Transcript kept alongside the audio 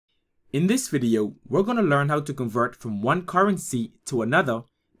In this video, we're going to learn how to convert from one currency to another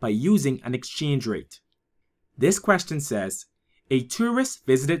by using an exchange rate. This question says, a tourist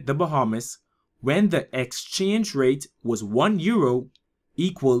visited the Bahamas when the exchange rate was €1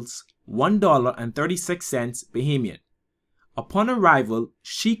 equals $1.36 Bahamian. Upon arrival,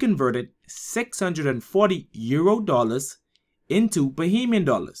 she converted 640 euro dollars into Bahamian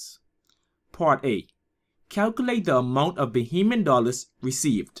dollars. Part A. Calculate the amount of Bahamian dollars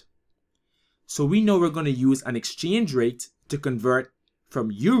received. So we know we're going to use an exchange rate to convert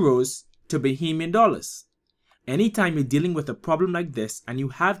from euros to Bahamian dollars. Anytime you're dealing with a problem like this and you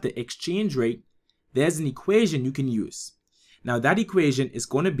have the exchange rate, there's an equation you can use. Now that equation is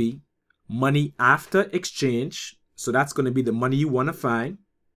going to be money after exchange. So that's going to be the money you want to find.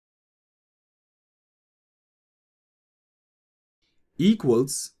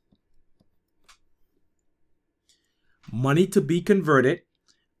 Equals money to be converted.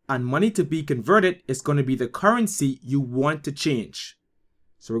 And money to be converted is going to be the currency you want to change.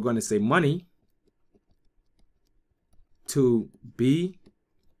 So we're going to say money to be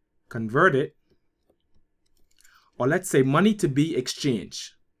converted, or let's say money to be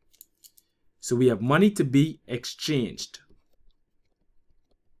exchanged. So we have money to be exchanged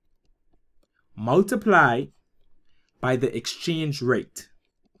multiplied by the exchange rate.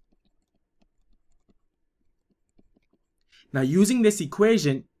 Now using this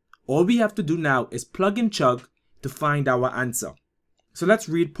equation, all we have to do now is plug and chug to find our answer. So let's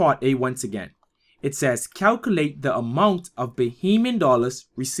read part A once again. It says calculate the amount of Bahamian dollars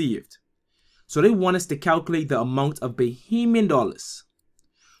received. So they want us to calculate the amount of Bahamian dollars,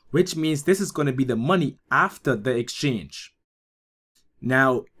 which means this is going to be the money after the exchange.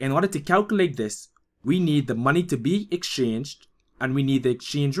 Now, in order to calculate this, we need the money to be exchanged and we need the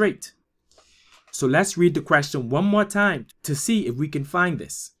exchange rate. So let's read the question one more time to see if we can find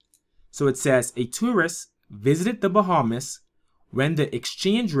this. So it says a tourist visited the Bahamas when the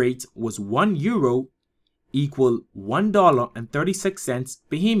exchange rate was €1 equal $1.36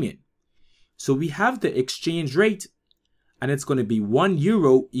 Bahamian. So we have the exchange rate and it's going to be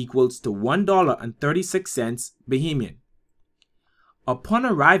 €1 equals to $1.36 Bahamian. Upon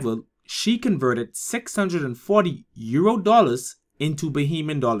arrival, she converted 640 euro dollars into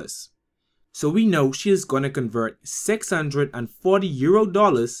Bahamian dollars. So we know she is going to convert 640 euro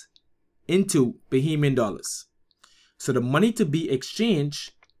dollars into Bahamian dollars. So the money to be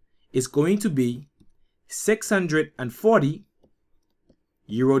exchanged is going to be 640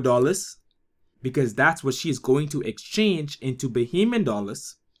 euro dollars, because that's what she is going to exchange into Bahamian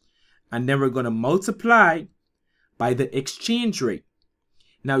dollars. And then we're going to multiply by the exchange rate.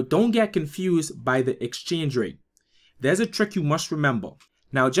 Now don't get confused by the exchange rate. There's a trick you must remember.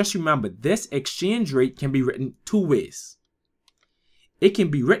 Now just remember, this exchange rate can be written two ways. It can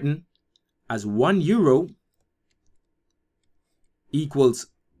be written as €1 equals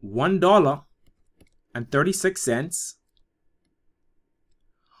 $1.36,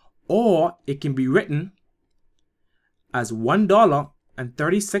 or it can be written as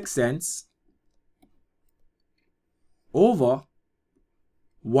 $1.36 over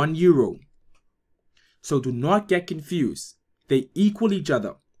 €1. So do not get confused. They equal each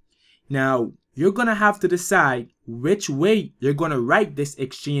other. Now, you're going to have to decide which way you're going to write this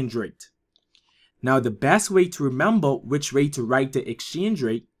exchange rate. Now, the best way to remember which way to write the exchange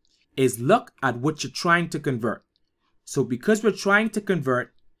rate is look at what you're trying to convert. So because we're trying to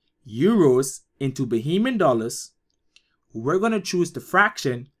convert euros into Bahamian dollars, we're going to choose the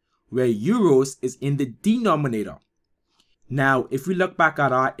fraction where euros is in the denominator. Now, if we look back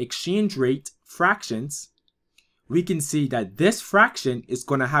at our exchange rate fractions, we can see that this fraction is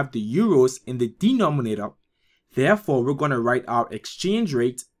going to have the euros in the denominator. Therefore, we're going to write our exchange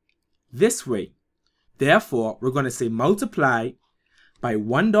rate this way. Therefore, we're going to say multiply by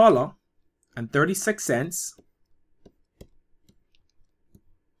 $1.36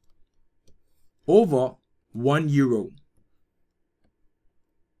 over €1.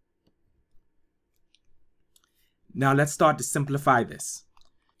 Now let's start to simplify this.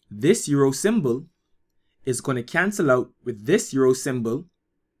 This euro symbol is going to cancel out with this euro symbol,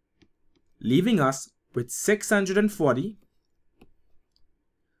 leaving us with 640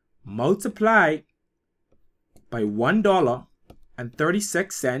 multiplied by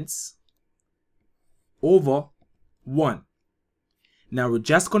 $1.36 over 1. Now we're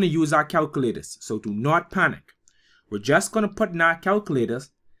just going to use our calculators, so do not panic. We're just going to put in our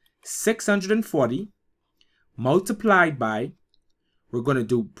calculators 640 multiplied by, we're going to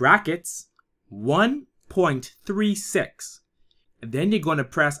do brackets 1.36. And then you're going to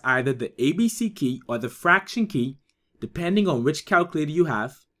press either the ABC key or the fraction key, depending on which calculator you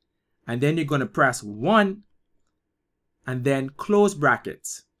have. and then you're going to press 1 and then close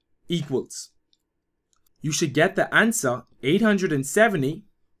brackets equals. You should get the answer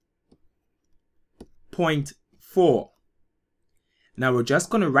 870.4. Now we're just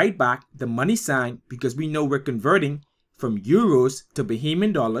going to write back the money sign because we know we're converting from euros to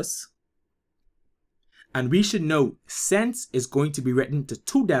Bahamian dollars. And we should know cents is going to be written to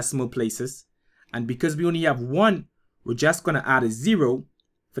 2 decimal places. And because we only have 1, we're just going to add a 0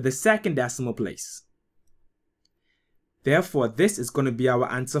 for the second decimal place. Therefore, this is going to be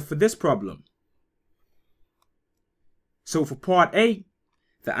our answer for this problem. So for part A,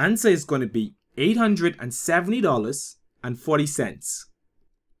 the answer is going to be $870.40.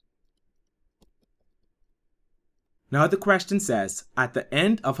 Now the question says, at the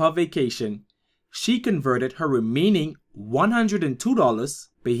end of her vacation, she converted her remaining $102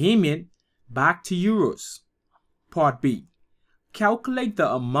 Bahamian back to euros. Part B, calculate the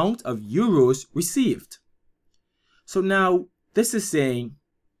amount of euros received. So now this is saying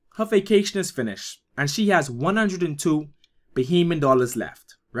her vacation is finished and she has 102 Bahamian dollars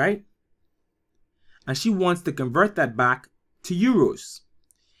left, right? And she wants to convert that back to euros.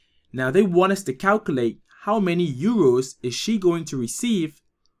 Now they want us to calculate how many euros is she going to receive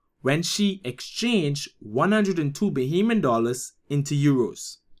when she exchanged 102 Bahamian dollars into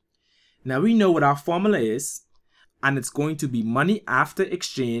euros. Now we know what our formula is, and it's going to be money after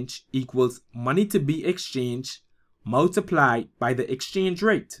exchange equals money to be exchanged multiplied by the exchange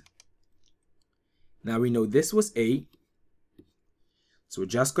rate. Now we know this was A, so we're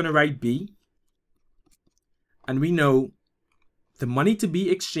just going to write B, and we know the money to be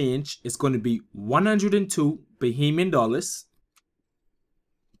exchanged is going to be 102 Bahamian dollars.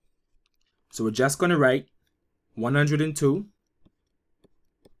 So we're just going to write 102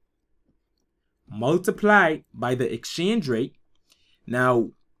 multiplied by the exchange rate. Now,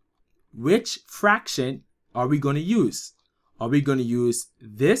 which fraction are we going to use? Are we going to use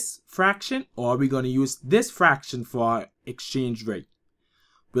this fraction or are we going to use this fraction for our exchange rate?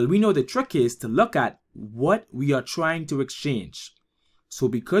 Well, we know the trick is to look at what we are trying to exchange. So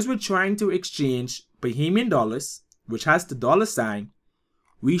because we're trying to exchange Bahamian dollars, which has the dollar sign,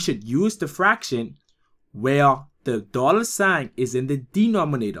 we should use the fraction where the dollar sign is in the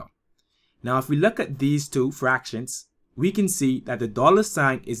denominator. Now, if we look at these two fractions, we can see that the dollar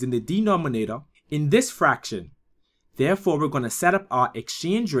sign is in the denominator in this fraction. Therefore, we're going to set up our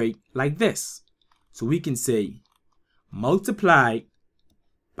exchange rate like this. So we can say multiply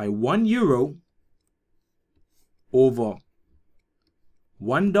by 1 euro over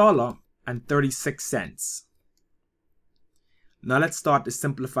 $1.36. Now let's start to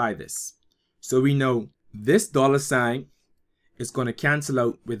simplify this. So we know this dollar sign is going to cancel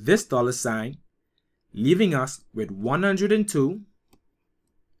out with this dollar sign, leaving us with 102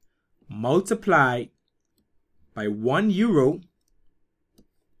 multiplied by 1 euro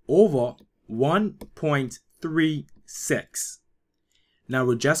over 1.36. Now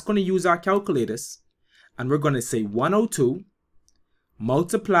we're just going to use our calculators and we're going to say 102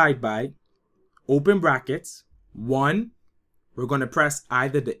 multiplied by, open brackets, 1. We're going to press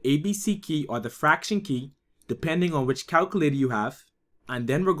either the ABC key or the fraction key, depending on which calculator you have. And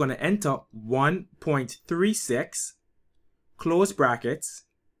then we're going to enter 1.36, close brackets,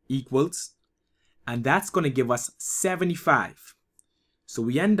 equals, and that's going to give us 75. So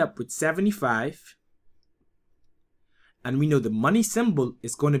we end up with 75. And we know the money symbol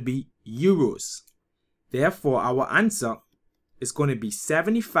is going to be euros. Therefore, our answer is going to be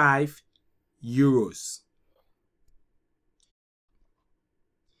 75 euros.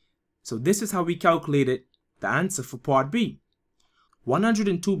 So this is how we calculated the answer for part B.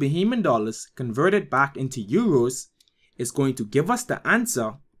 102 Bahamian dollars converted back into euros is going to give us the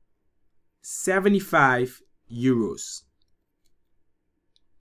answer 75 euros.